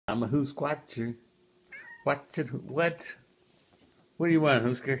I'm a husker-wants-it. What's it? What? What do you want,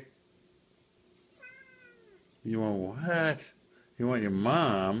 Husker? You want what? You want your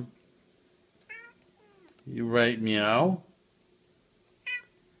mom? You write meow?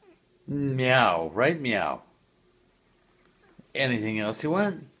 Meow. Write meow. Anything else you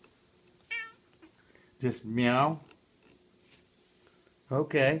want? Just meow?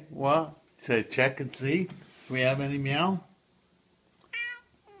 Okay, well, should I check and see if we have any meow?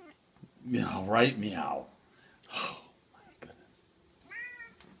 Meow, right meow. Oh, my goodness.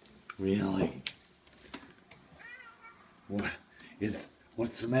 Really?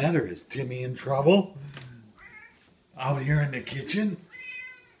 What's the matter? Is Timmy in trouble? Out here in the kitchen?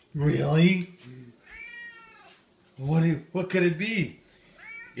 Really? What could it be?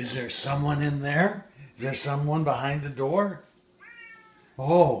 Is there someone in there? Is there someone behind the door?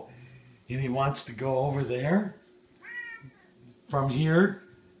 Oh, and he wants to go over there? From here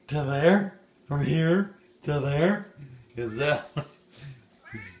to there? From here to there? Is that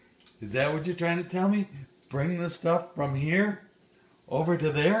what you're trying to tell me? Bring the stuff from here over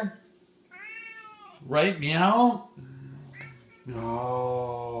to there? Right, meow?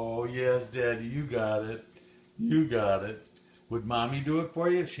 Oh, yes, Daddy, you got it. You got it. Would Mommy do it for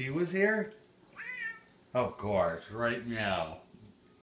you if she was here? Of course, right, meow.